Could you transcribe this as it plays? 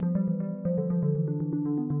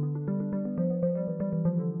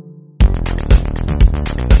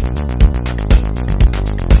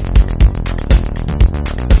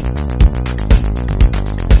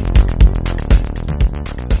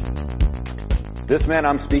This man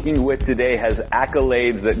I'm speaking with today has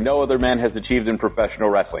accolades that no other man has achieved in professional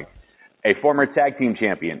wrestling. A former tag team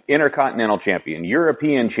champion, intercontinental champion,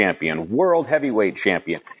 European champion, world heavyweight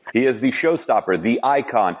champion. He is the showstopper, the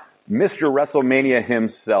icon, Mr. WrestleMania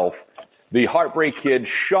himself, the Heartbreak Kid,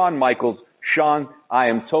 Shawn Michaels. Shawn, I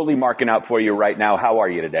am totally marking out for you right now. How are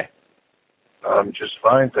you today? I'm just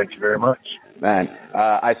fine. Thank you very much. Man,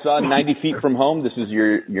 I saw 90 Feet from Home. This is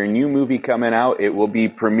your new movie coming out. It will be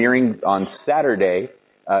premiering on Saturday.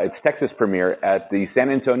 It's Texas premiere at the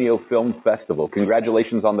San Antonio Film Festival.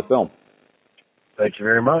 Congratulations on the film. Thank you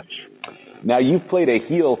very much. Now, you've played a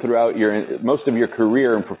heel throughout most of your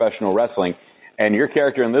career in professional wrestling, and your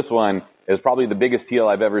character in this one is probably the biggest heel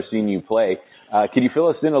I've ever seen you play. Can you fill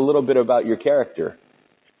us in a little bit about your character?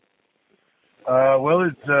 Well,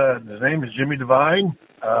 his name is Jimmy Devine,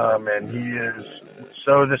 and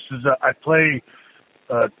I play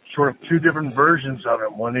sort of two different versions of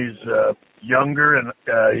him. One, he's younger, and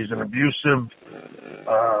he's an abusive,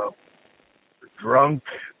 drunk,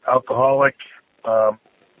 alcoholic,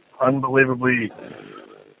 unbelievably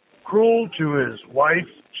cruel to his wife,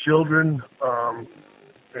 children,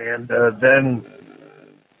 and then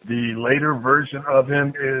the later version of him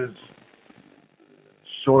is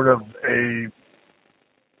sort of a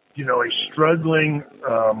struggling,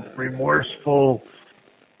 remorseful,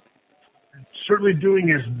 certainly doing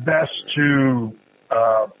his best to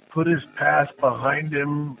put his past behind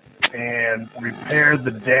him and repair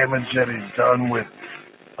the damage that he's done with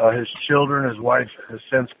his children. His wife has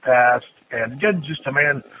since passed, and again, just a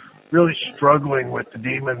man really struggling with the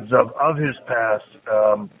demons of his past,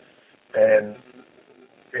 and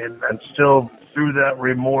still through that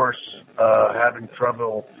remorse, having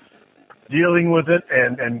trouble dealing with it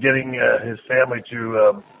and getting his family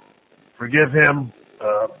to forgive him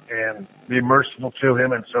and be merciful to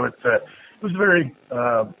him. And so it was a very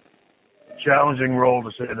challenging role,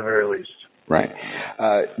 to say the very least. Right.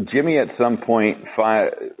 Jimmy at some point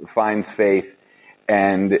finds faith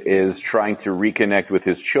and is trying to reconnect with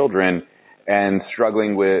his children and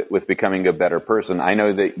struggling with becoming a better person. I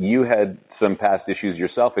know that you had some past issues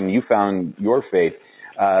yourself, and you found your faith.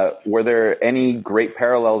 Were there any great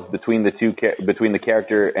parallels between the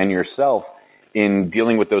character and yourself in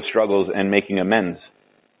dealing with those struggles and making amends?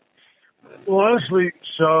 Well, honestly,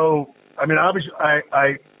 obviously,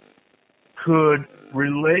 I could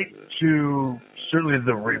relate to certainly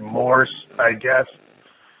the remorse, I guess,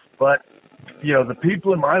 but the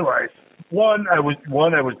people in my life. I was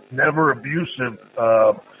never abusive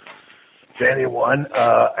to anyone.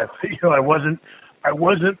 I wasn't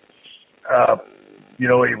a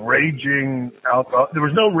raging alcohol. There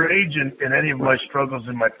was no rage in any of my struggles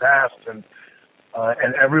in my past, and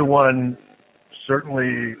everyone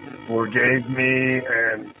certainly forgave me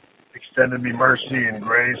and extended me mercy and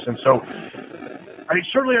grace. And so I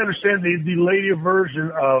certainly understand the later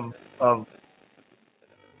version of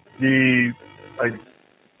the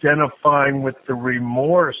identifying with the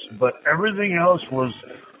remorse, but everything else was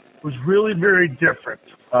really very different.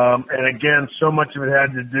 And again, so much of it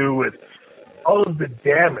had to do with all of the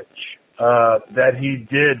damage that he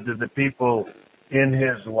did to the people in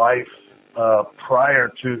his life prior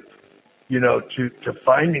to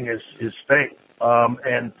finding his fate.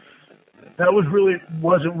 And that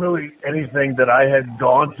wasn't really anything that I had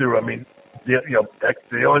gone through. I mean,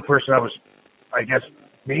 the only person I was, I guess,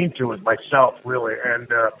 mean to was myself, really. And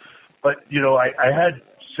but I had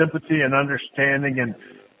sympathy and understanding, and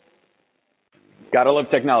gotta love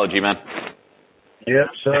technology, man. Yeah,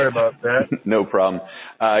 sorry about that. No problem.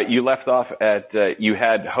 You left off at you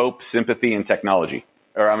had hope, sympathy, and technology,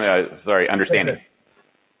 understanding.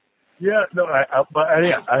 Yeah, no,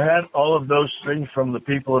 I had all of those things from the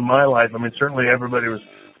people in my life. I mean, certainly everybody was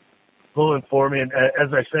pulling for me, and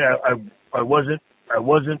as I say, I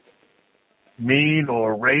wasn't mean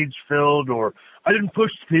or rage filled, or I didn't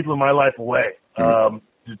push the people in my life away to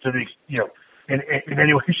the in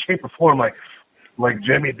any way, shape, or form like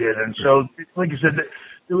Jimmy did. And so, like I said,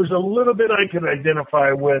 there was a little bit I could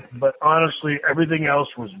identify with, but honestly, everything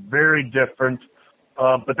else was very different.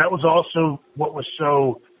 But that was also what was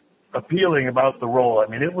so appealing about the role. I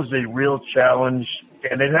mean, it was a real challenge,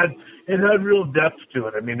 and it had real depth to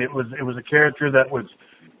it. I mean, it was a character that was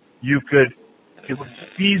it was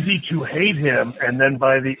easy to hate him, and then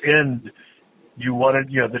by the end, you wanted,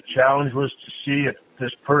 the challenge was to see if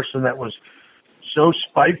this person that was so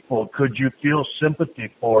spiteful, could you feel sympathy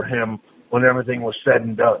for him when everything was said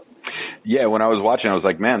and done? Yeah, when I was watching, I was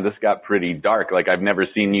like, man, this got pretty dark. Like, I've never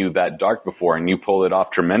seen you that dark before, and you pulled it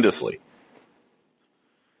off tremendously.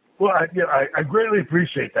 Well, I greatly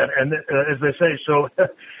appreciate that. And as I say, so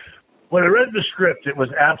when I read the script, it was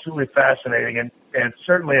absolutely fascinating, and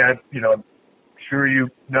certainly I'm sure you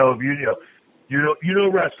know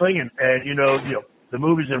wrestling and you know the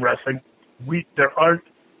movies in wrestling. There aren't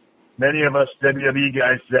many of us WWE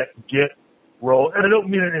guys that get role, and I don't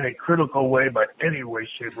mean it in a critical way by any way,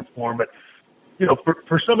 shape, or form, but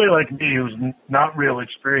for somebody like me who's not real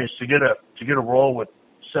experienced to get a role with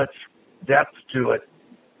such depth to it,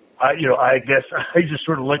 I guess I just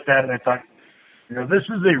sort of looked at it and I thought, this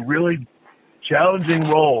is a really challenging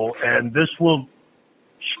role, and this will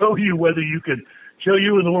show you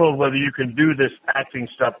in the world whether you can do this acting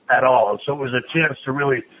stuff at all. And so it was a chance to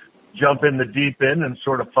really jump in the deep end and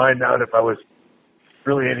sort of find out if I was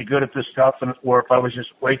really any good at this stuff, or if I was just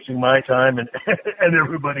wasting my time and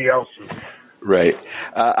everybody else's. Right.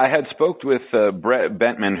 I had spoke with Brett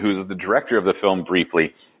Bentman, who's the director of the film,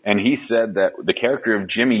 briefly, and he said that the character of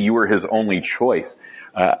Jimmy, you were his only choice.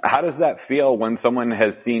 How does that feel when someone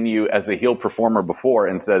has seen you as a heel performer before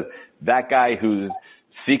and says, that guy who's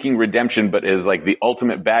seeking redemption but is like the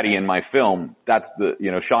ultimate baddie in my film, that's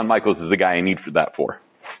Shawn Michaels is the guy I need for that for?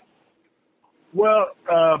 Well,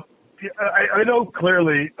 I know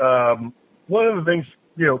clearly one of the things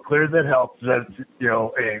clear that helps is that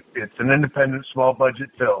it's an independent, small budget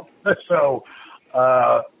film. So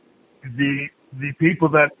the people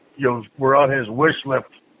that were on his wish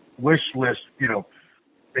list,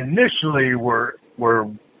 initially were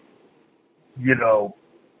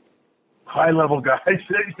high level guys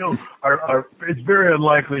that are it's very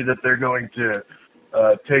unlikely that they're going to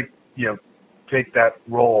take that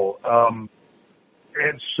role.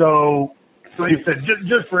 And so you said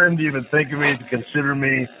just for him to even think of me, to consider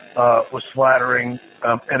me, was flattering.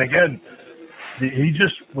 And again, he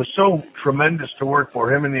just was so tremendous to work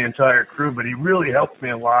for, him and the entire crew. But he really helped me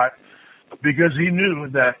a lot because he knew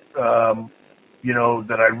that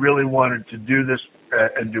that I really wanted to do this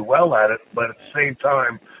and do well at it. But at the same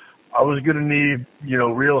time, I was going to need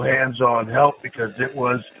real hands-on help because it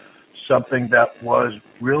was something that was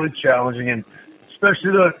really challenging, and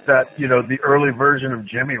especially that the early version of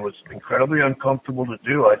Jimmy was incredibly uncomfortable to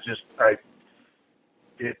do.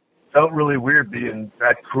 It felt really weird being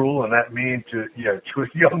that cruel and that mean to a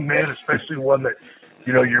young man, especially one that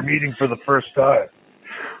you're meeting for the first time.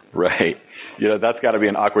 Right. That's got to be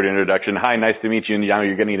an awkward introduction. Hi, nice to meet you, and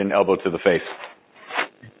you're going to need an elbow to the face.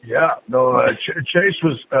 Yeah, no, Chase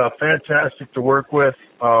was fantastic to work with.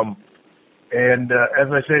 And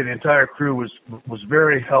as I say, the entire crew was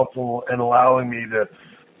very helpful in allowing me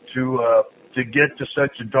to get to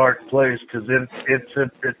such a dark place, because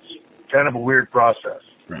it's kind of a weird process.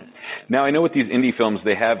 Right. Now, I know with these indie films,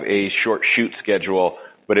 they have a short shoot schedule,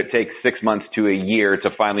 but it takes 6 months to a year to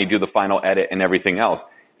finally do the final edit and everything else.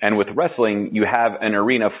 And with wrestling, you have an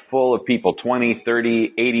arena full of people, 20,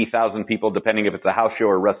 30, 80,000 people, depending if it's a house show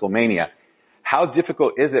or WrestleMania. How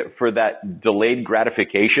difficult is it for that delayed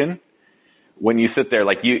gratification when you sit there,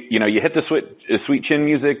 like you hit the sweet chin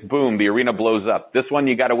music, boom, the arena blows up. This one,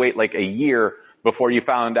 you got to wait like a year before you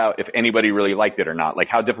found out if anybody really liked it or not. Like,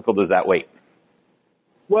 how difficult is that wait?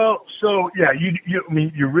 Well, so yeah,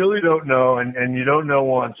 you really don't know, and you don't know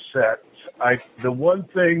on set. The one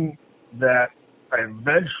thing that I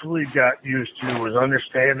eventually got used to was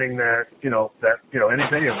understanding that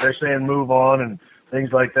anything, if they're saying move on and things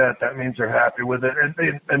like that, that means they're happy with it.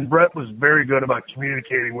 And Brett was very good about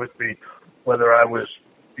communicating with me whether I was,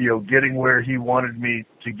 getting where he wanted me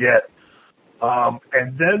to get.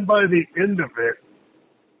 And then by the end of it,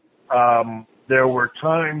 there were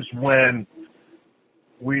times when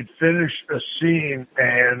we'd finish a scene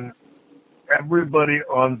and everybody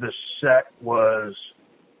on the set was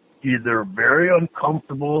either very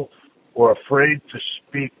uncomfortable or afraid to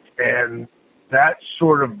speak, and that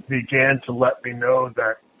sort of began to let me know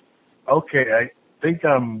that, okay, I think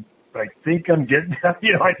I'm getting, I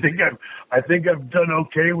think I've done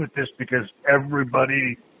okay with this, because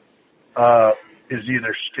everybody is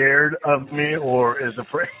either scared of me or is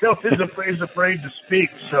afraid to speak.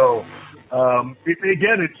 So it's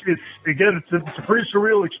a pretty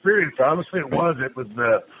surreal experience. Honestly, it was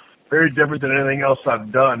very different than anything else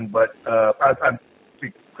I've done, but I'm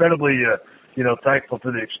incredibly thankful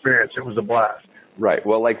for the experience. It was a blast. Right.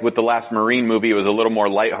 Well, like with the last Marine movie, it was a little more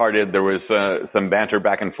lighthearted. There was some banter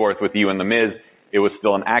back and forth with you and The Miz. It was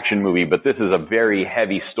still an action movie, but this is a very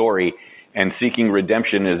heavy story, and seeking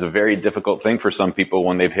redemption is a very difficult thing for some people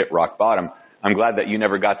when they've hit rock bottom. I'm glad that you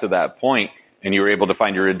never got to that point and you were able to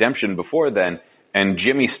find your redemption before then. And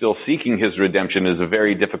Jimmy still seeking his redemption is a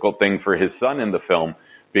very difficult thing for his son in the film,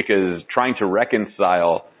 because trying to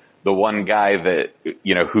reconcile the one guy that,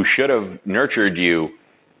 who should have nurtured you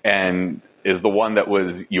and is the one that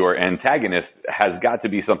was your antagonist has got to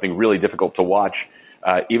be something really difficult to watch,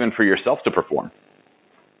 even for yourself to perform.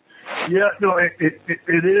 Yeah, no, it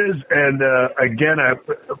is. And again,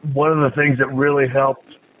 one of the things that really helped,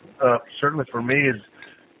 certainly for me, is,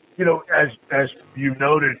 you know, as you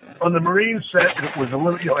noted, on the Marine set, it was a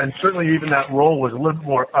little, you know, and certainly even that role was a little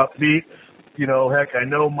more upbeat. You know, heck, I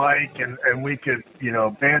know Mike, and we could, you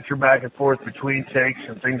know, banter back and forth between takes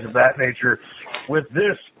and things of that nature. With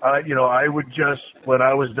this, you know, I would just, when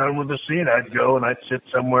I was done with the scene, I'd go and I'd sit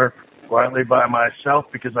somewhere quietly by myself,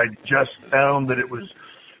 because I just found that it was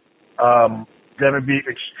going to be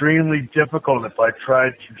extremely difficult if I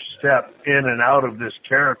tried to step in and out of this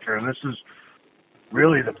character. And this is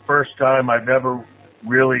really the first time I've ever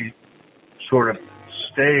really sort of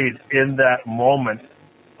stayed in that moment,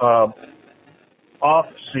 off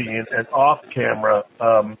scene and off camera,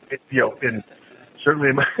 you know, certainly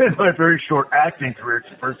in my very short acting career. It's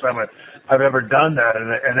the first time I've ever done that,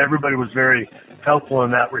 and everybody was very helpful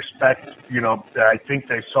in that respect. You know, I think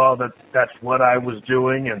they saw that that's what I was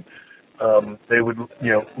doing, and they would,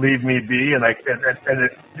 you know, leave me be, and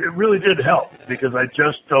it really did help, because I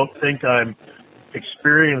just don't think I'm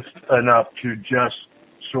experienced enough to just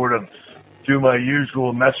sort of do my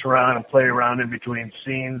usual mess around and play around in between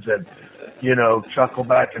scenes and, you know, chuckle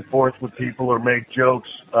back and forth with people or make jokes.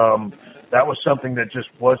 That was something that just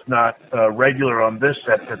was not regular on this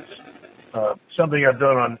set. That's something I've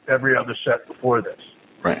done on every other set before this.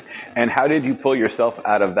 Right. And how did you pull yourself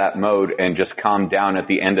out of that mode and just calm down at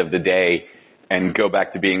the end of the day and go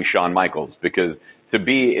back to being Shawn Michaels? Because to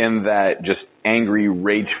be in that just angry,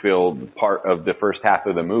 rage-filled part of the first half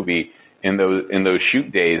of the movie in those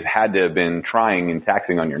shoot days had to have been trying and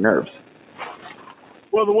taxing on your nerves.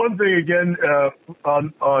 Well, the one thing again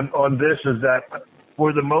on this is that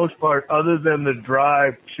for the most part, other than the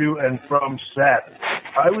drive to and from set,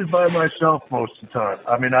 I was by myself most of the time.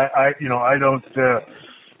 I mean, I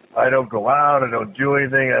don't go out, I don't do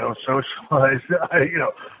anything, I don't socialize.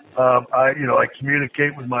 I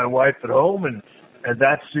communicate with my wife at home, and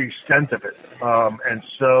that's the extent of it. And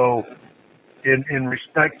so, in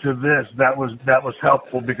respect to this, that was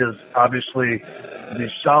helpful, because obviously the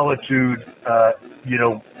solitude,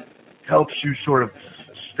 helps you sort of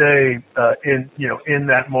stay in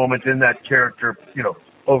that moment, in that character,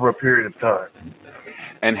 over a period of time.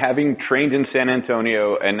 And having trained in San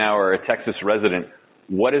Antonio and now are a Texas resident,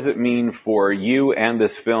 what does it mean for you and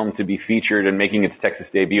this film to be featured and making its Texas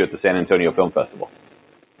debut at the San Antonio Film Festival?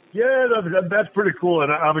 Yeah, that's pretty cool.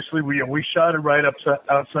 And obviously we shot it right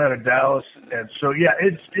outside of Dallas. And so, yeah,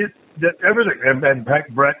 it's everything. And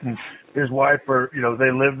Brett and his wife are,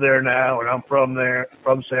 they live there now, and I'm from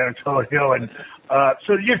San Antonio. And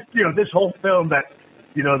so, this whole film that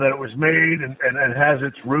it was made and has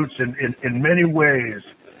its roots in many ways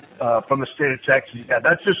from the state of Texas. Yeah,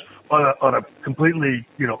 that's just on a completely,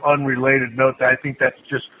 unrelated note. I think that's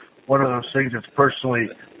just one of those things that's personally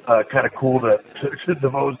kind of cool to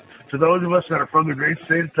those of us that are from the great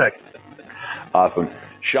state of Texas. Awesome.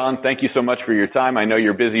 Shawn, thank you so much for your time. I know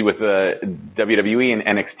you're busy with WWE and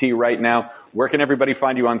NXT right now. Where can everybody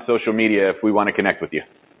find you on social media if we want to connect with you?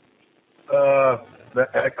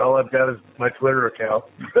 All I've got is my Twitter account.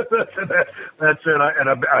 That's it.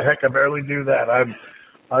 I barely do that.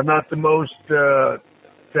 I'm not the most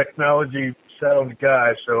technology sound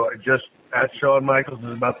guy, so just at Shawn Michaels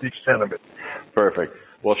is about the extent of it. Perfect.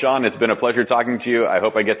 Well, Shawn, it's been a pleasure talking to you. I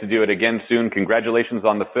hope I get to do it again soon. Congratulations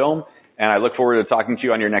on the film, and I look forward to talking to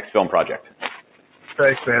you on your next film project.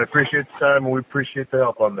 Thanks, man. I appreciate the time, and we appreciate the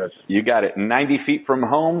help on this. You got it. 90 Feet from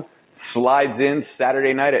Home slides in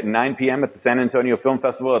Saturday night at 9 p.m. at the San Antonio Film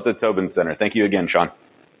Festival at the Tobin Center. Thank you again, Shawn.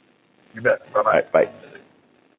 You bet. Bye-bye. All right, bye.